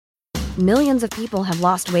Millions of people have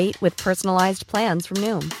lost weight with personalized plans from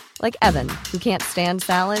Noom. Like Evan, who can't stand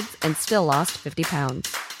salads and still lost 50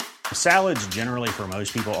 pounds. Salads generally for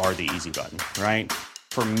most people are the easy button, right?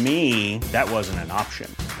 For me, that wasn't an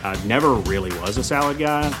option. I never really was a salad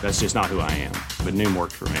guy. That's just not who I am. But Noom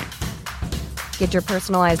worked for me. Get your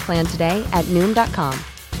personalized plan today at Noom.com.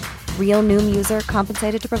 Real Noom user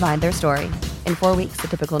compensated to provide their story. In 4 weeks, the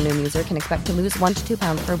typical Noom user can expect to lose 1 to 2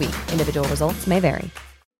 pounds per week. Individual results may vary.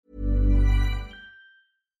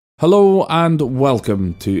 Hello and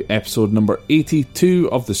welcome to episode number 82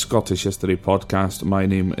 of the Scottish History Podcast. My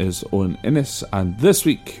name is Owen Innes, and this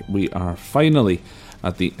week we are finally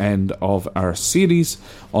at the end of our series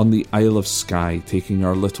on the Isle of Skye, taking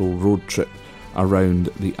our little road trip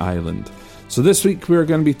around the island. So this week we're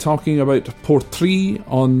going to be talking about Portree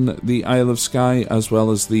on the Isle of Skye, as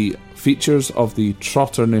well as the features of the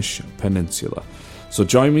Trotternish Peninsula. So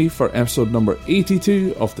join me for episode number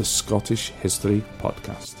 82 of the Scottish History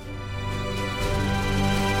Podcast.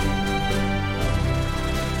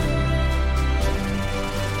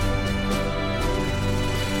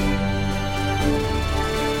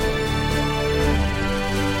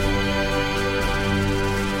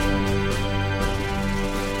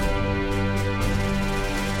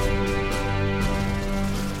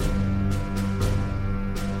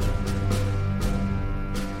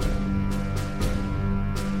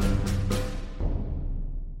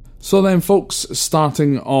 So then, folks,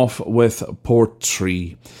 starting off with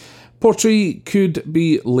Portree. Portree could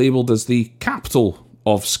be labelled as the capital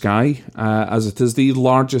of Skye, as it is the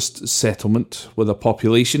largest settlement with a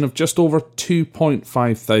population of just over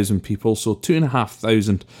 2.5 thousand people, so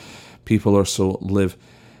 2,500 people or so live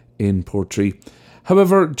in Portree.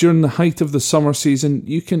 However, during the height of the summer season,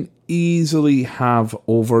 you can easily have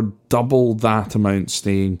over double that amount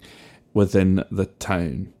staying within the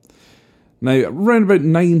town. Now, around about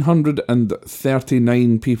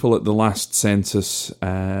 939 people at the last census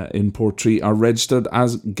in Portree are registered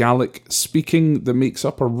as Gaelic speaking. That makes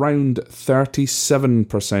up around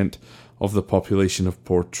 37% of the population of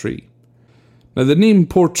Portree. Now, the name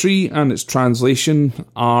Portree and its translation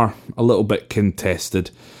are a little bit contested.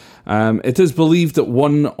 It is believed that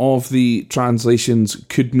one of the translations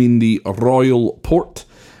could mean the royal port,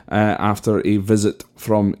 after a visit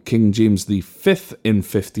from King James V in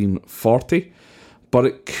 1540, but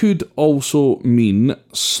it could also mean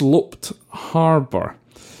sloped harbour.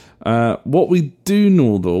 What we do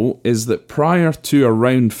know, though, is that prior to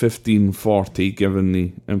around 1540, given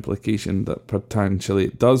the implication that potentially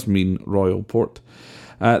it does mean royal port,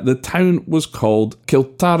 the town was called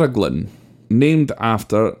Kiltaraglan, named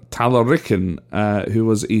after Talarican, who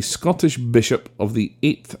was a Scottish bishop of the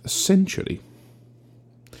 8th century.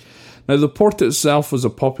 Now, the port itself was a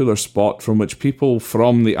popular spot from which people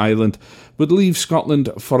from the island would leave Scotland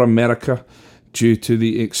for America due to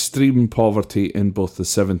the extreme poverty in both the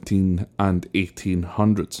 17 and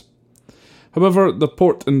 1800s. However, the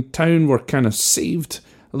port and town were kind of saved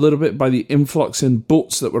a little bit by the influx in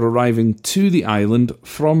boats that were arriving to the island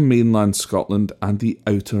from mainland Scotland and the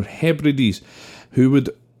Outer Hebrides, who would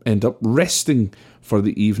end up resting for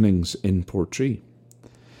the evenings in Portree.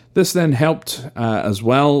 This then helped as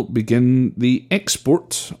well begin the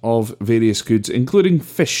export of various goods, including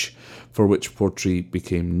fish, for which Portree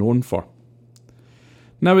became known for.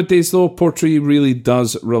 Nowadays, though, Portree really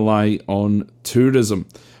does rely on tourism,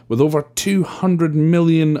 with over £200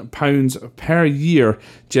 million per year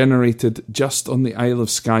generated just on the Isle of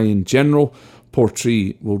Skye in general.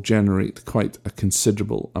 Portree will generate quite a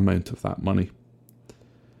considerable amount of that money.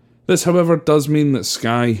 This, however, does mean that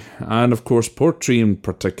Skye, and of course Portree in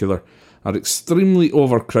particular, are extremely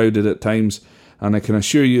overcrowded at times, and I can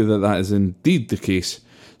assure you that that is indeed the case.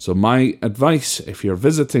 So my advice, if you're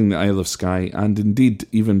visiting the Isle of Skye, and indeed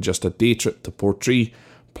even just a day trip to Portree,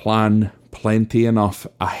 plan plenty enough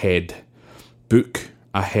ahead. Book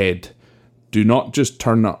ahead. Do not just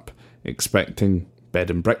turn up expecting bed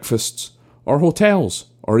and breakfasts, or hotels,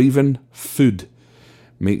 or even food.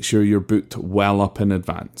 Make sure you're booked well up in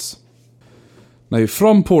advance. Now,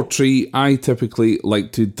 from Portree, I typically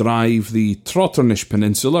like to drive the Trotternish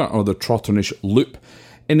Peninsula, or the Trotternish Loop,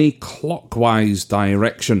 in a clockwise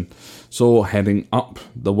direction. So heading up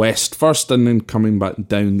the west first and then coming back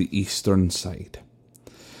down the eastern side.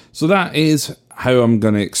 So that is how I'm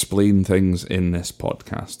going to explain things in this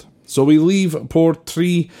podcast. So we leave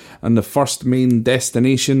Portree, and the first main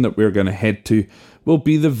destination that we're going to head to will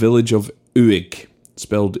be the village of Uig,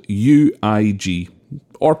 spelled U-I-G,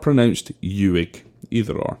 or pronounced Uig,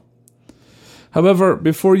 either or. However,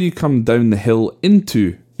 before you come down the hill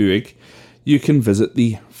into Uig, you can visit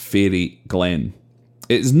the Fairy Glen.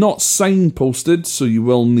 It is not signposted, so you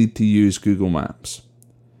will need to use Google Maps.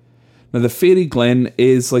 Now, the Fairy Glen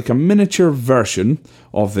is like a miniature version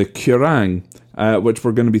of the Currang, which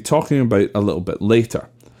we're going to be talking about a little bit later.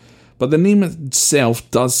 But the name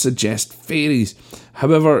itself does suggest fairies.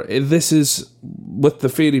 However, this is with the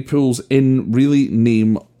fairy pools in really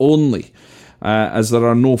name only, as there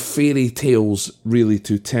are no fairy tales really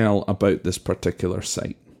to tell about this particular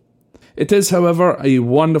site. It is, however, a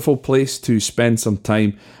wonderful place to spend some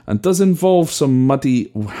time and does involve some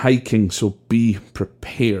muddy hiking, so be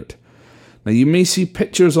prepared. Now, you may see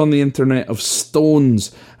pictures on the internet of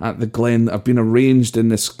stones at the glen that have been arranged in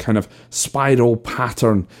this kind of spiral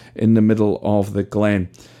pattern in the middle of the glen.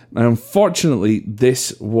 Now, unfortunately,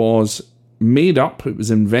 this was made up. It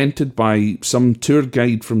was invented by some tour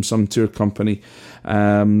guide from some tour company,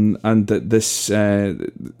 and that this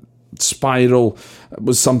spiral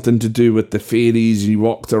was something to do with the fairies. You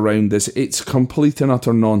walked around this. It's complete and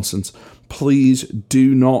utter nonsense. Please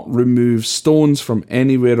do not remove stones from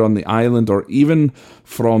anywhere on the island or even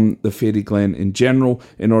from the Fairy Glen in general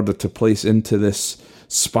in order to place into this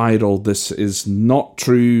spiral. This is not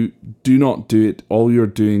true. Do not do it. All you're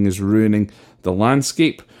doing is ruining the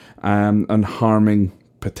landscape and harming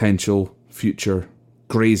potential future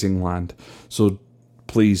grazing land. So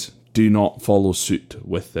please do not follow suit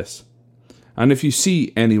with this. And if you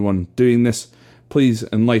see anyone doing this, please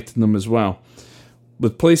enlighten them as well.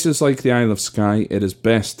 With places like the Isle of Skye, it is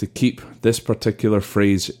best to keep this particular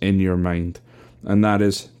phrase in your mind, and that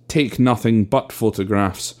is, take nothing but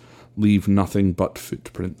photographs, leave nothing but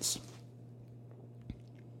footprints.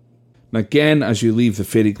 Now again, as you leave the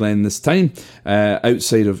Fairy Glen this time,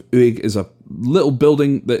 outside of Uig is a little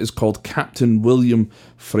building that is called Captain William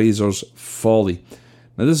Fraser's Folly.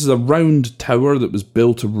 Now this is a round tower that was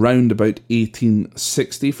built around about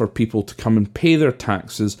 1860 for people to come and pay their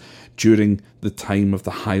taxes during the time of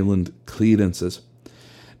the Highland clearances.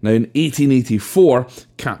 Now in 1884,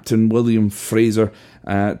 Captain William Fraser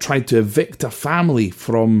tried to evict a family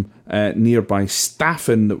from nearby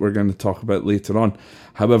Staffin that we're going to talk about later on.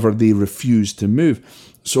 However, they refused to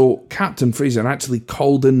move. So Captain Fraser actually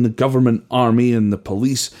called in the government army and the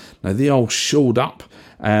police. Now they all showed up.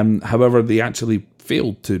 However, they actually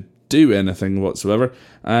failed to do anything whatsoever.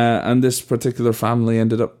 And this particular family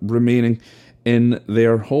ended up remaining in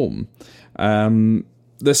their home.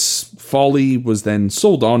 This folly was then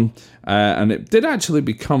sold on, and it did actually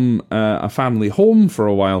become a family home for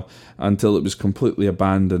a while until it was completely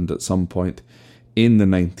abandoned at some point in the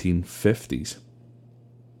 1950s.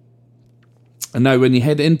 And now when you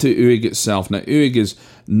head into Uig itself, now Uig is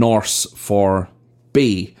Norse for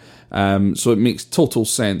bay, so it makes total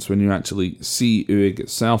sense when you actually see Uig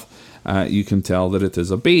itself. You can tell that it is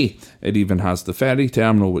a bay. It even has the ferry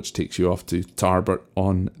terminal which takes you off to Tarbert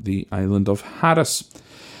on the island of Harris.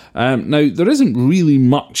 Now, there isn't really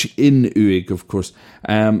much in Uig, of course,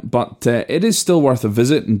 but it is still worth a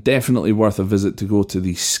visit, and definitely worth a visit to go to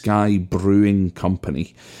the Skye Brewing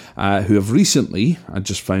Company, who have recently, I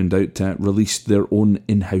just found out, released their own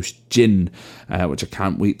in-house gin, which I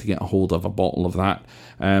can't wait to get a hold of a bottle of that.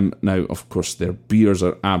 Now, of course, their beers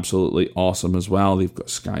are absolutely awesome as well. They've got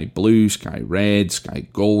Skye Blue, Skye Red, Skye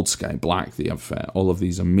Gold, Skye Black. They have all of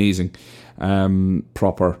these amazing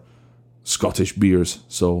proper Scottish beers.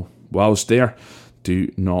 So whilst there,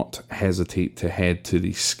 do not hesitate to head to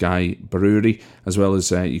the Skye Brewery, as well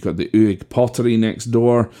as you've got the Uig Pottery next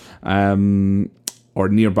door, or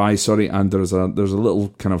nearby, sorry, and there's a little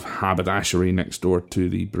kind of haberdashery next door to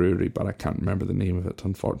the brewery, but I can't remember the name of it,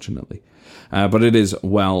 unfortunately. But it is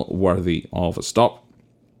well worthy of a stop.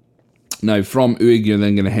 Now, from Uig, you're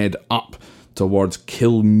then going to head up towards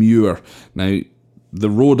Kilmuir. Now, the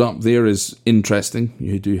road up there is interesting.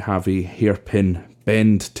 You do have a hairpin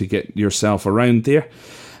bend to get yourself around there.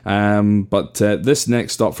 But this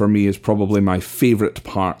next stop for me is probably my favourite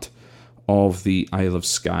part of the Isle of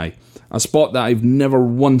Skye. A spot that I've never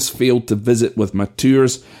once failed to visit with my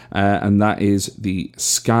tours, and that is the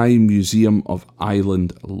Skye Museum of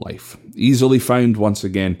Island Life. Easily found once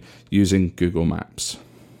again using Google Maps.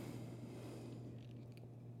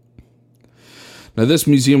 Now, this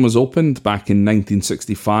museum was opened back in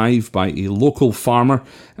 1965 by a local farmer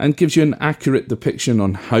and gives you an accurate depiction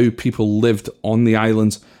on how people lived on the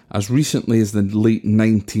islands as recently as the late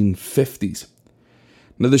 1950s.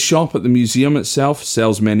 Now, the shop at the museum itself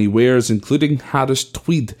sells many wares, including Harris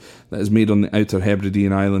tweed that is made on the Outer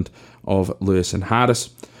Hebridean island of Lewis and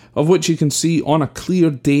Harris, of which you can see on a clear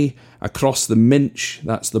day across the Minch.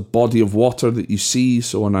 That's the body of water that you see.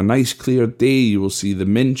 So on a nice clear day, you will see the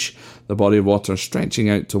Minch, the body of water, stretching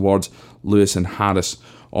out towards Lewis and Harris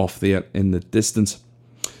off there in the distance.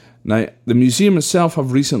 Now, the museum itself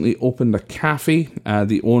have recently opened a cafe.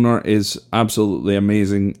 The owner is absolutely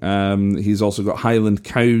amazing. He's also got Highland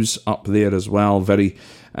cows up there as well. Very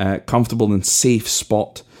comfortable and safe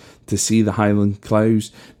spot to see the Highland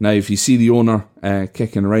cows. Now, if you see the owner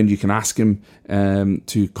kicking around, you can ask him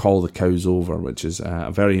to call the cows over, which is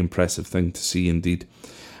a very impressive thing to see indeed.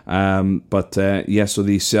 So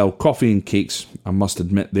they sell coffee and cakes. I must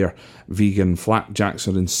admit their vegan flapjacks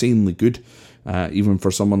are insanely good. Even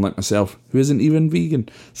for someone like myself who isn't even vegan.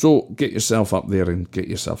 So get yourself up there and get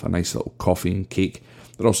yourself a nice little coffee and cake.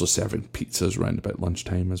 They're also serving pizzas around about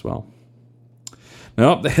lunchtime as well.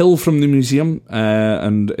 Now up the hill from the museum,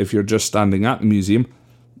 and if you're just standing at the museum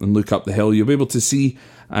and look up the hill, you'll be able to see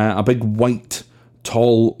a big white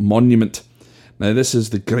tall monument. Now this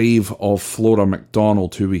is the grave of Flora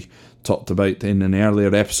MacDonald, who we talked about in an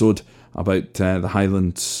earlier episode about the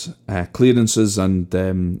Highlands clearances and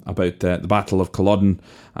about the Battle of Culloden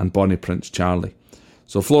and Bonnie Prince Charlie.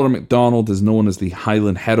 So Flora MacDonald is known as the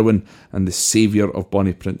Highland heroine and the saviour of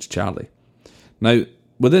Bonnie Prince Charlie. Now,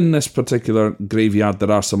 within this particular graveyard,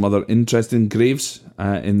 there are some other interesting graves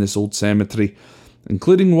in this old cemetery,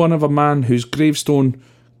 including one of a man whose gravestone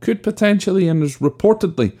could potentially and is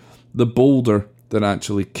reportedly the boulder that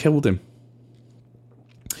actually killed him.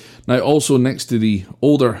 Now, also next to the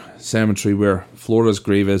older cemetery where Flora's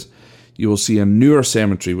grave is, you will see a newer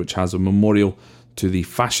cemetery which has a memorial to the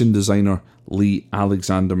fashion designer Lee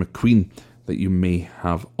Alexander McQueen that you may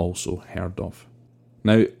have also heard of.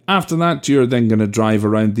 Now, after that, you're then going to drive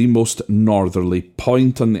around the most northerly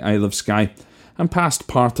point on the Isle of Skye and past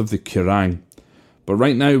part of the Curragh. But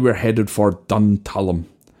right now, we're headed for Duntullum.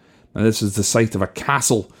 Now, this is the site of a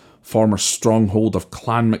castle, former stronghold of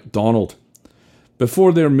Clan MacDonald,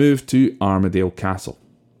 before their move to Armadale Castle.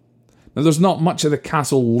 Now, there's not much of the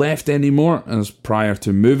castle left anymore, as prior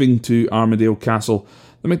to moving to Armadale Castle,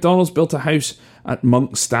 the MacDonalds built a house at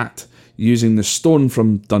Monkstadt using the stone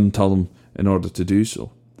from Duntullum in order to do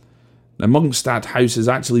so. Now, Monkstadt House has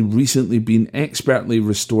actually recently been expertly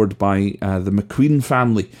restored by the McQueen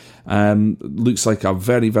family. Looks like a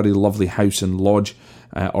very, very lovely house and lodge,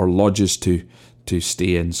 or lodges to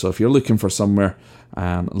stay in. So if you're looking for somewhere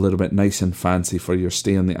a little bit nice and fancy for your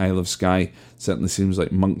stay on the Isle of Skye, certainly seems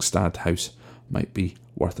like Monkstadt House might be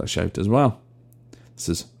worth a shout as well. This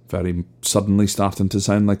is very suddenly starting to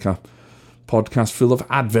sound like a podcast full of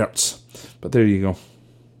adverts, but there you go.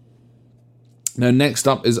 Now, next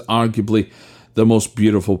up is arguably the most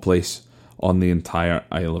beautiful place on the entire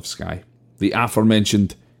Isle of Skye, the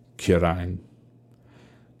aforementioned Curragh.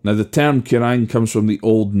 Now, the term Curragh comes from the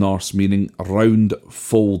Old Norse meaning round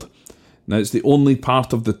fold. Now, it's the only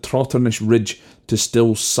part of the Trotternish Ridge to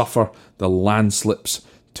still suffer the landslips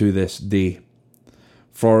to this day.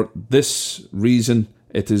 For this reason,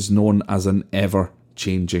 it is known as an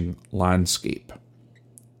ever-changing landscape.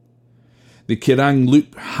 The Curragh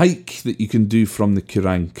Loop hike that you can do from the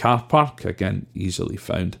Curragh car park, again, easily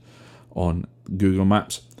found on Google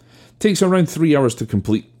Maps, takes around 3 hours to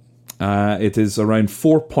complete. It is around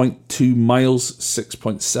 4.2 miles,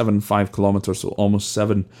 6.75 kilometres, so almost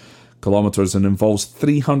 7 kilometres, and involves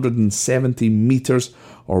 370 metres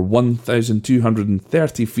or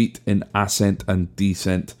 1,230 feet in ascent and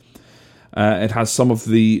descent. It has some of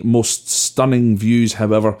the most stunning views,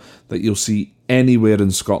 however, that you'll see anywhere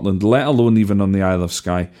in Scotland, let alone even on the Isle of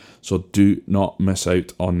Skye, so do not miss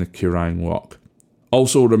out on the Curragh Walk.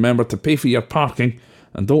 Also, remember to pay for your parking,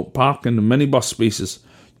 and don't park in the minibus spaces.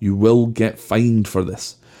 You will get fined for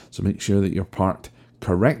this, so make sure that you're parked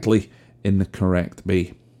correctly in the correct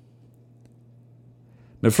bay.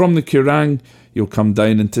 Now, from the Curragh, you'll come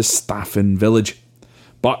down into Staffin village,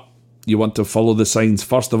 but you want to follow the signs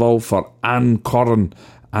first of all for Ancorran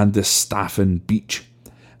and the Staffin beach,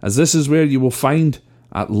 as this is where you will find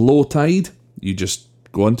at low tide. You just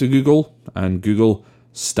go onto Google and Google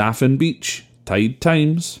Staffin beach tide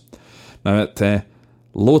times. Now, at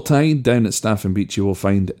low tide down at Staffin beach, you will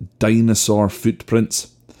find dinosaur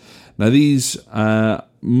footprints. Now, these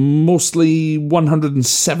mostly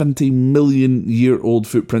 170 million year old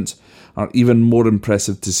footprints are even more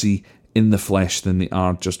impressive to see in the flesh than they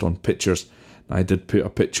are just on pictures. Now, I did put a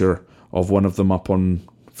picture of one of them up on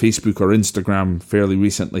Facebook or Instagram fairly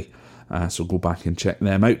recently, so go back and check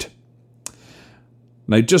them out.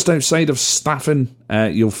 Now, just outside of Staffin,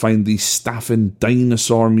 you'll find the Staffin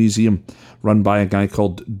Dinosaur Museum, run by a guy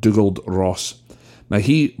called Dugald Ross. Now,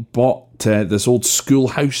 he bought this old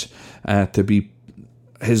schoolhouse to be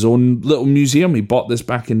his own little museum. He bought this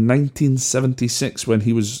back in 1976 when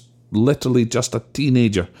he was literally just a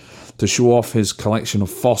teenager, to show off his collection of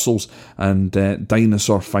fossils and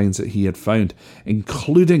dinosaur finds that he had found,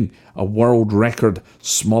 including a world record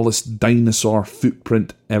smallest dinosaur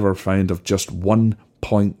footprint ever found of just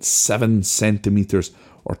 1.7 centimetres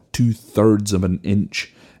or 2/3 of an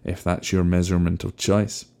inch, if that's your measurement of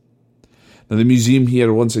choice. Now, the museum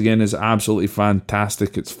here, once again, is absolutely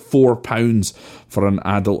fantastic. It's £4 for an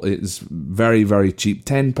adult. It is very, very cheap.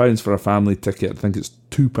 £10 for a family ticket. I think it's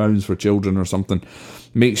 £2 for children or something.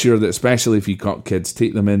 Make sure that, especially if you've got kids,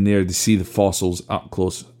 take them in there to see the fossils up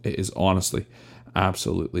close. It is honestly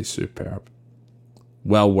absolutely superb.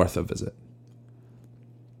 Well worth a visit.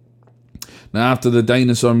 Now, after the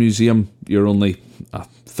Dinosaur Museum, you're only a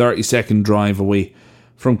 30-second drive away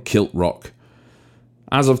from Kiltrock.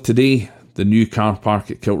 As of today, the new car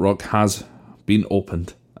park at Kiltrock has been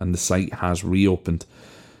opened and the site has reopened.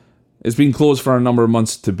 It's been closed for a number of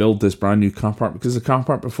months to build this brand new car park because the car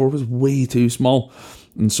park before was way too small,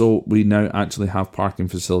 and so we now actually have parking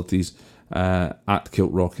facilities at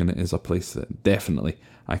Kiltrock, and it is a place that definitely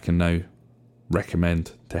I can now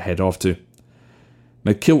recommend to head off to.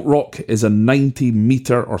 Now, Kiltrock is a 90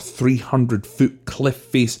 metre or 300 foot cliff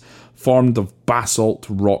face formed of basalt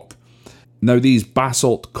rock. Now, these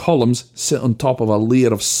basalt columns sit on top of a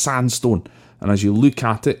layer of sandstone, and as you look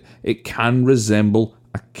at it, it can resemble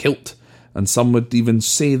a kilt, and some would even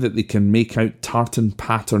say that they can make out tartan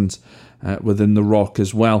patterns within the rock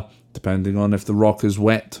as well, depending on if the rock is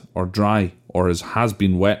wet or dry, or has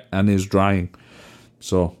been wet and is drying.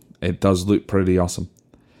 So it does look pretty awesome.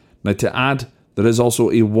 Now, to add, there is also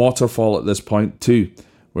a waterfall at this point too,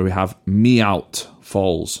 where we have Mealt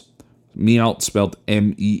Falls. Mealt spelled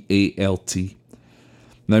M-E-A-L-T.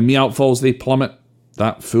 Now, Mealt Falls, they plummet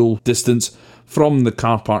that full distance from the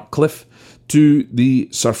car park cliff to the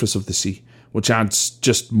surface of the sea, which adds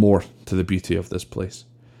just more to the beauty of this place.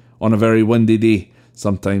 On a very windy day,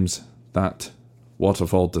 sometimes that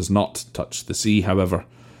waterfall does not touch the sea, however.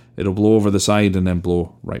 It'll blow over the side and then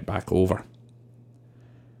blow right back over.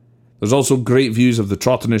 There's also great views of the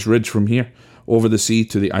Trotternish Ridge from here, over the sea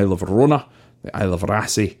to the Isle of Rona, the Isle of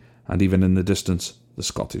Raasay, and even in the distance, the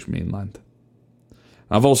Scottish mainland.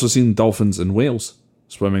 I've also seen dolphins and whales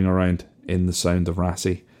swimming around in the Sound of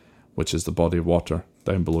Raasay, which is the body of water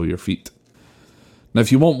down below your feet. Now,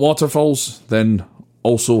 if you want waterfalls, then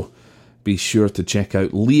also be sure to check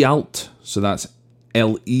out Lealt, so that's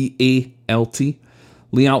Lealt,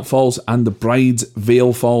 Lealt Falls, and the Bride's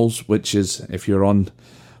Vale Falls, which is, if you're on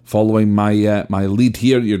following my lead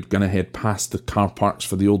here, you're going to head past the car parks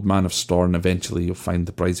for the Old Man of Storr, and eventually you'll find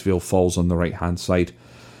the Bride's Vale Falls on the right hand side.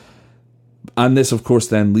 And this, of course,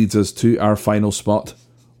 then leads us to our final spot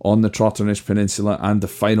on the Trotternish Peninsula, and the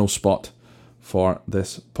final spot for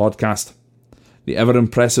this podcast, the ever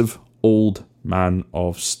impressive Old Man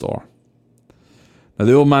of Storr. Now,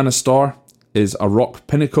 the Old Man of Storr is a rock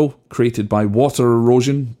pinnacle created by water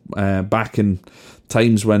erosion back in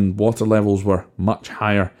times when water levels were much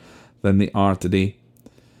higher than they are today.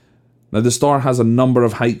 Now, the Storr has a number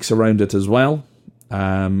of hikes around it as well,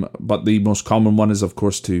 but the most common one is, of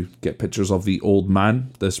course, to get pictures of the Old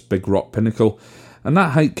Man, this big rock pinnacle, and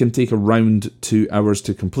that hike can take around 2 hours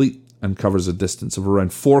to complete and covers a distance of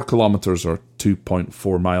around 4 kilometres or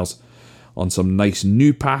 2.4 miles on some nice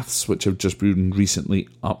new paths which have just been recently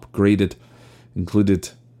upgraded, included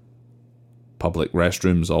public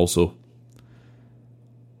restrooms also.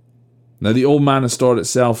 Now, the Old Man of Storr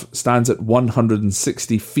itself stands at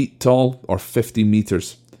 160 feet tall, or 50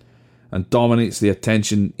 metres, and dominates the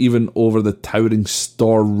attention even over the towering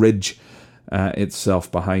Storr Ridge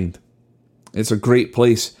itself behind. It's a great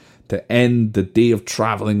place to end the day of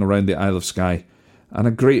travelling around the Isle of Skye, and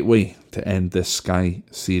a great way to end this Skye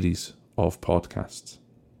series of podcasts.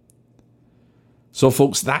 So,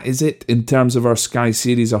 folks, that is it in terms of our Skye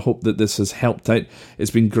series. I hope that this has helped out.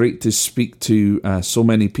 It's been great to speak to so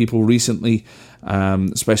many people recently,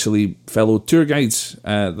 especially fellow tour guides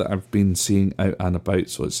that I've been seeing out and about.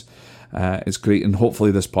 So it's great, and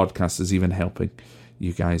hopefully this podcast is even helping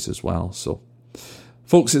you guys as well. So,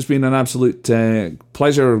 folks, it's been an absolute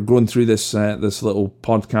pleasure going through this little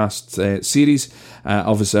podcast series.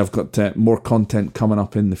 Obviously, I've got more content coming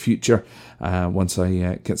up in the future once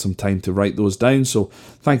I get some time to write those down. So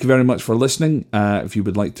thank you very much for listening. If you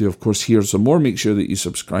would like to, of course, hear some more, make sure that you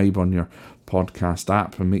subscribe on your podcast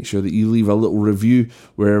app, and make sure that you leave a little review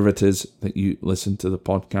wherever it is that you listen to the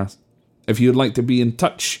podcast. If you'd like to be in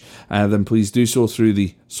touch, then please do so through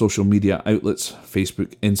the social media outlets,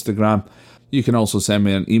 Facebook, Instagram. You can also send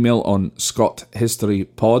me an email on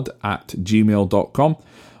scotthistorypod@gmail.com,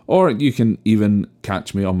 or you can even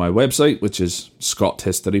catch me on my website, which is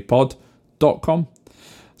scotthistorypod.com.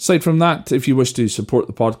 Aside from that, if you wish to support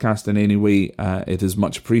the podcast in any way, it is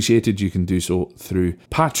much appreciated. You can do so through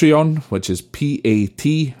Patreon, which is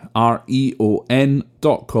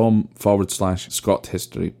patreon.com/Scott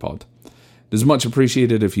History Pod. It is much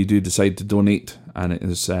appreciated if you do decide to donate, and it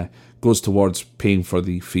is goes towards paying for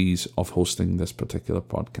the fees of hosting this particular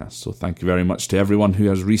podcast. So thank you very much to everyone who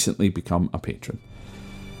has recently become a patron.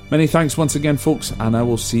 Many thanks once again, folks, and I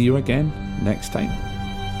will see you again next time.